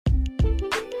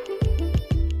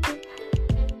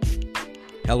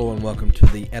Hello and welcome to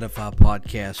the Edify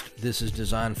Podcast. This is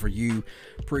designed for you,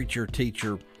 preacher,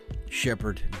 teacher,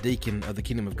 shepherd, deacon of the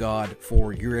kingdom of God,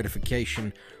 for your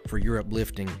edification, for your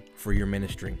uplifting, for your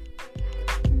ministry.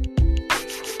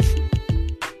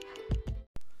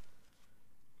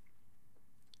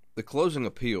 The closing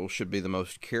appeal should be the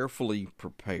most carefully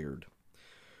prepared.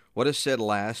 What is said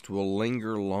last will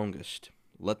linger longest.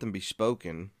 Let them be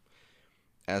spoken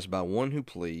as by one who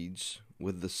pleads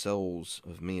with the souls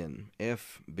of men.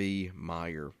 F. B.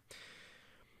 Meyer.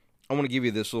 I want to give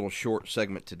you this little short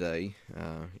segment today.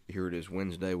 Here it is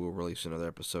Wednesday. We'll release another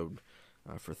episode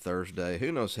for Thursday.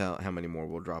 Who knows how many more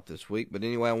we'll drop this week. But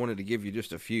anyway, I wanted to give you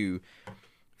just a few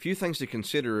things to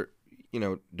consider,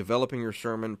 developing your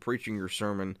sermon, preaching your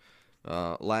sermon.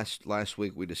 Last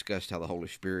week we discussed how the Holy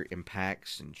Spirit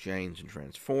impacts and changes and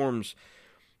transforms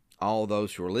all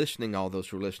those who are listening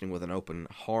with an open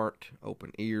heart,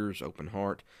 open ears, open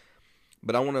heart.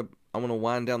 But I want to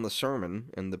wind down the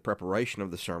sermon and the preparation of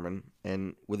the sermon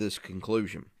and with this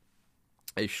conclusion,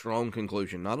 a strong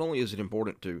conclusion. Not only is it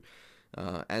important to,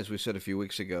 as we said a few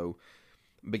weeks ago,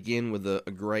 begin with a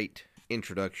great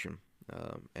introduction.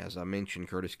 As I mentioned,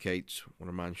 Curtis Cates, one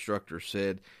of my instructors,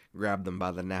 said, grab them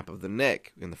by the nape of the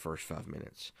neck in the first 5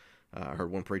 minutes. I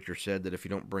heard one preacher said that if you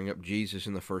don't bring up Jesus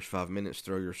in the first 5 minutes,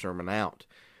 throw your sermon out.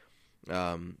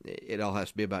 It all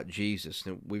has to be about Jesus.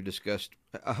 And we've discussed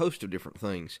a host of different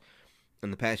things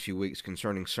in the past few weeks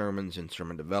concerning sermons and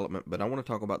sermon development, but I want to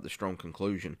talk about the strong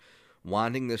conclusion,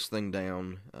 winding this thing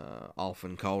down,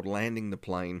 often called landing the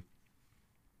plane.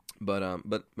 But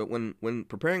when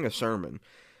preparing a sermon,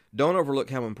 don't overlook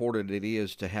how important it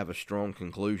is to have a strong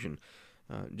conclusion.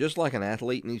 Just like an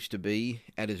athlete needs to be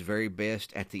at his very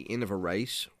best at the end of a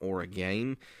race or a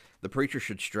game, the preacher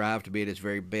should strive to be at his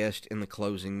very best in the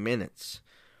closing minutes.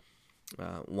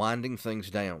 Winding things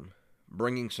down,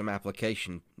 bringing some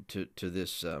application to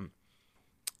this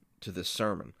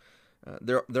sermon.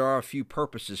 There are a few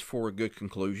purposes for a good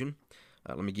conclusion.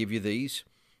 Let me give you these.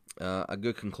 A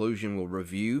good conclusion will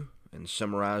review and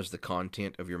summarize the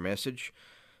content of your message.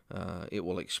 It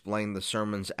will explain the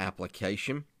sermon's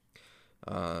application.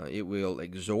 It will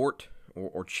exhort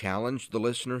or challenge the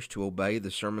listeners to obey the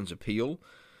sermon's appeal.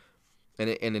 And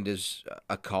it is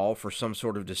a call for some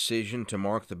sort of decision to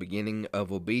mark the beginning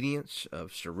of obedience,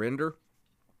 of surrender.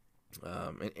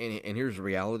 And here's the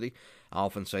reality. I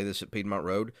often say this at Piedmont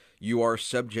Road. You are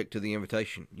subject to the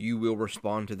invitation. You will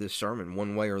respond to this sermon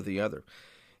one way or the other.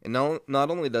 And not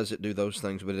only does it do those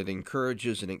things, but it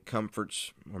encourages and it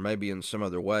comforts, or maybe in some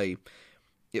other way,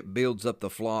 it builds up the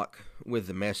flock with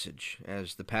the message.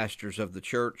 As the pastors of the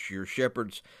church, your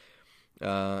shepherds,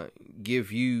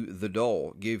 give you the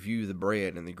dole, give you the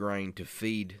bread and the grain to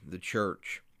feed the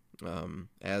church.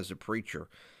 As a preacher,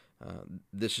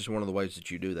 this is one of the ways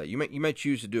that you do that. You may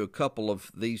choose to do a couple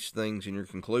of these things in your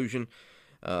conclusion.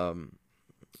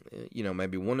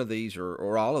 Maybe one of these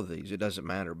or all of these. It doesn't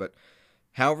matter. But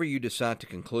however you decide to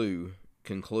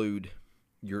conclude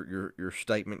your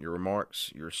statement, your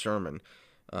remarks, your sermon,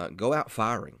 go out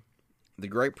firing. The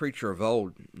great preacher of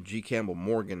old, G. Campbell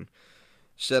Morgan,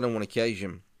 said on one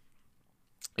occasion,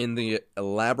 in the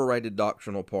elaborated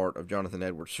doctrinal part of Jonathan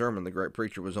Edwards' sermon, the great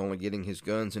preacher was only getting his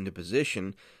guns into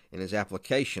position in his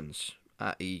applications,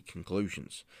 i.e.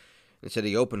 conclusions. It said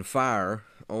he opened fire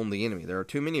on the enemy. There are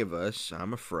too many of us,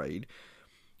 I'm afraid,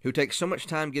 who take so much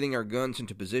time getting our guns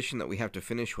into position that we have to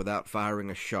finish without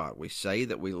firing a shot. We say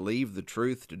that we leave the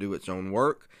truth to do its own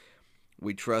work.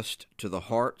 We trust to the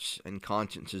hearts and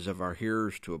consciences of our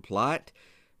hearers to apply it.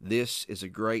 This is a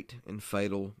great and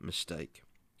fatal mistake.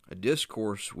 A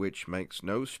discourse which makes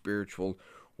no spiritual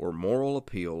or moral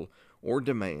appeal or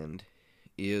demand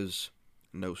is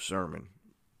no sermon.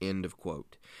 End of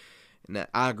quote. Now,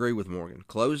 I agree with Morgan.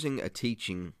 Closing a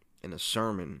teaching and a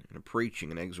sermon and a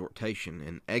preaching and exhortation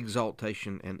and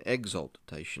exaltation and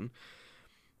exaltation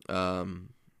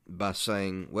by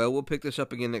saying, well, we'll pick this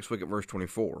up again next week at verse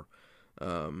 24.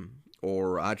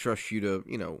 Or I trust you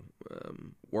to,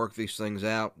 work these things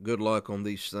out. Good luck on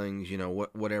these things,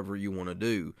 whatever you want to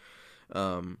do.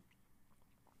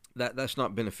 That's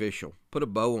not beneficial. Put a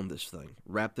bow on this thing.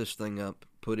 Wrap this thing up.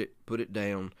 Put it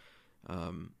down.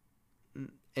 And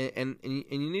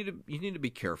you need to be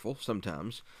careful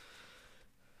sometimes.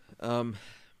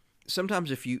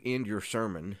 Sometimes if you end your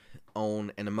sermon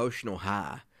on an emotional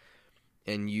high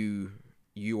and you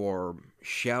are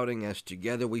shouting as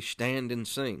together we stand and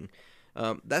sing,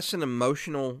 that's an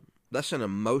emotional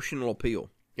appeal.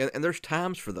 And there's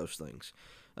times for those things.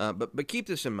 But keep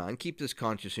this in mind. Keep this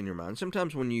conscious in your mind.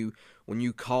 Sometimes when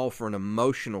you call for an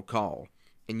emotional call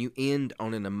and you end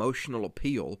on an emotional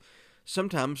appeal,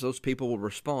 sometimes those people will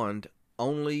respond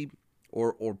only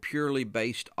or purely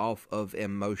based off of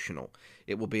emotional.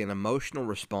 It will be an emotional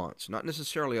response, not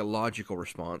necessarily a logical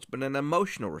response, but an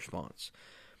emotional response.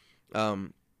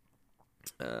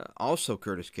 Also,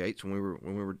 Curtis Gates, when we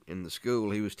were in the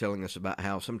school, he was telling us about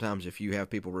how sometimes if you have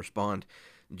people respond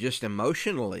just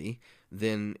emotionally,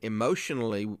 then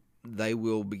emotionally they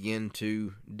will begin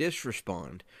to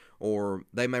disrespond, or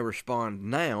they may respond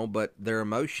now, but their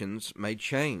emotions may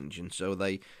change, and so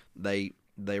they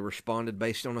responded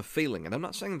based on a feeling. And I'm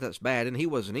not saying that's bad, and he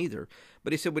wasn't either,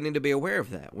 but he said we need to be aware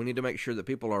of that. We need to make sure that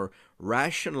people are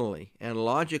rationally and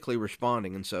logically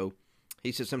responding, and so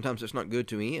he said sometimes it's not good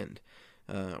to end.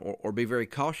 Or be very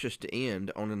cautious to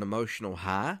end on an emotional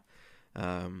high,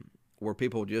 where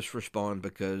people just respond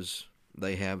because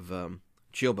they have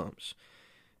chill bumps.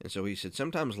 And so he said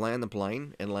sometimes land the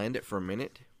plane and land it for a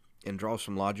minute and draw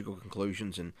some logical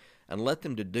conclusions and let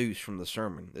them deduce from the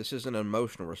sermon. This isn't an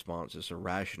emotional response, it's a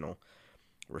rational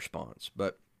response.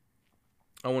 But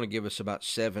I want to give us about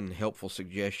 7 helpful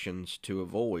suggestions to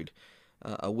avoid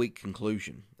a weak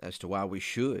conclusion as to why we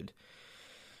should.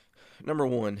 Number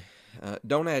 1,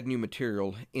 don't add new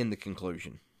material in the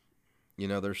conclusion. You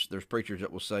know, there's preachers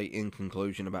that will say in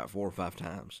conclusion about 4 or 5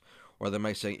 times, or they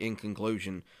may say in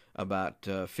conclusion about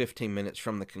 15 minutes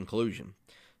from the conclusion.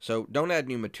 So don't add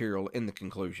new material in the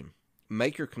conclusion.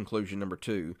 Make your conclusion, number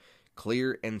 2,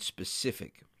 clear and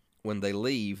specific. When they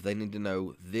leave, they need to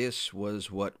know this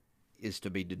was what is to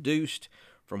be deduced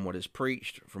from what is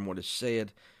preached, from what is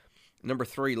said. Number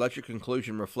 3, let your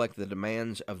conclusion reflect the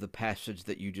demands of the passage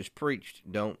that you just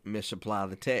preached. Don't misapply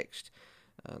the text.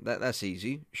 That's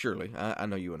easy, surely. I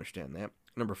know you understand that.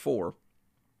 Number 4,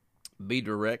 be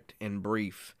direct and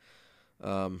brief.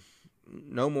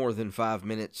 No more than 5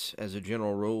 minutes as a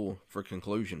general rule for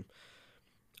conclusion.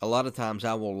 A lot of times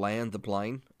I will land the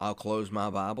plane. I'll close my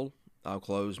Bible. I'll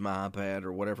close my iPad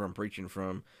or whatever I'm preaching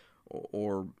from,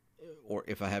 or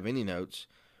if I have any notes,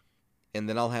 and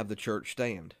then I'll have the church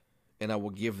stand. And I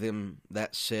will give them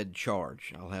that said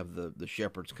charge. I'll have the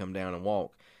shepherds come down and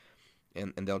walk,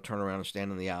 and they'll turn around and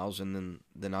stand in the aisles, and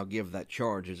then I'll give that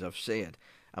charge, as I've said.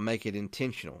 I make it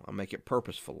intentional. I make it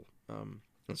purposeful.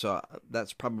 And so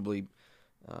that's probably,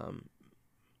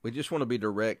 we just want to be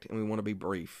direct, and we want to be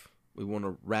brief. We want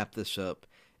to wrap this up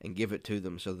and give it to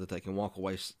them so that they can walk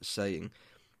away saying,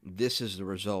 this is the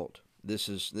result. This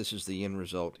is the end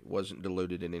result. It wasn't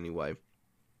diluted in any way.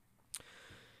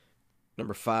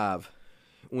 Number 5,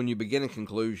 when you begin a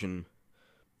conclusion,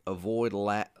 avoid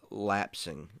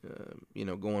lapsing,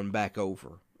 going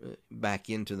back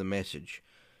into the message.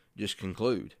 Just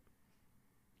conclude.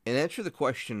 And answer the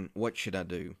question, what should I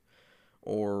do?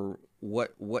 Or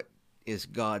what is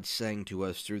God saying to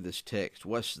us through this text?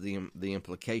 What's the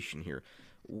implication here?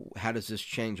 How does this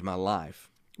change my life?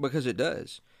 Because it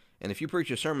does. And if you preach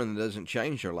a sermon that doesn't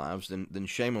change their lives, then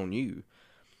shame on you.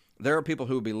 There are people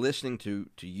who will be listening to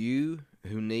you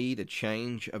who need a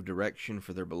change of direction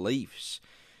for their beliefs,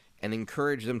 and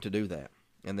encourage them to do that.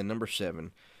 And then number 7,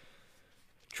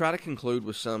 try to conclude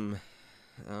with some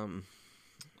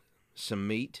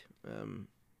meat,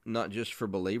 not just for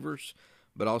believers,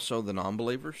 but also the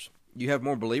non-believers. You have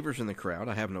more believers in the crowd,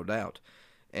 I have no doubt,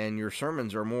 and your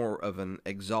sermons are more of an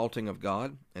exalting of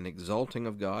God,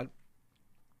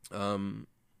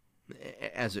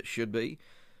 as it should be.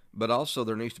 But also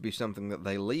there needs to be something that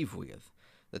they leave with,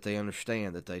 that they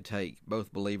understand, that they take,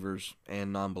 both believers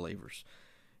and non-believers.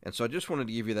 And so I just wanted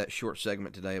to give you that short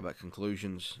segment today about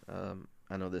conclusions.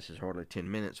 I know this is hardly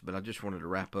 10 minutes, but I just wanted to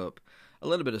wrap up a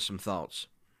little bit of some thoughts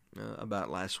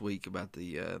about last week, about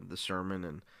the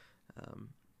sermon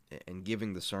and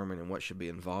giving the sermon, and what should be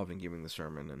involved in giving the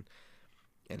sermon,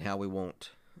 and how we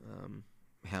want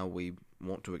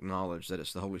to acknowledge that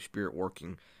it's the Holy Spirit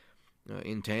working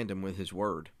in tandem with His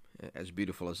Word, as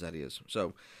beautiful as that is.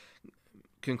 So,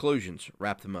 conclusions,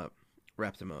 wrap them up.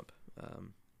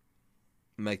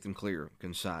 Make them clear,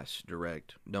 concise,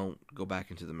 direct. Don't go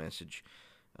back into the message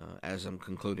as I'm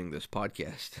concluding this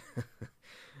podcast.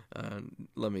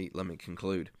 Let me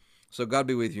conclude. So God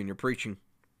be with you in your preaching,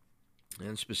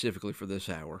 and specifically for this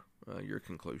hour, your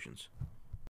conclusions.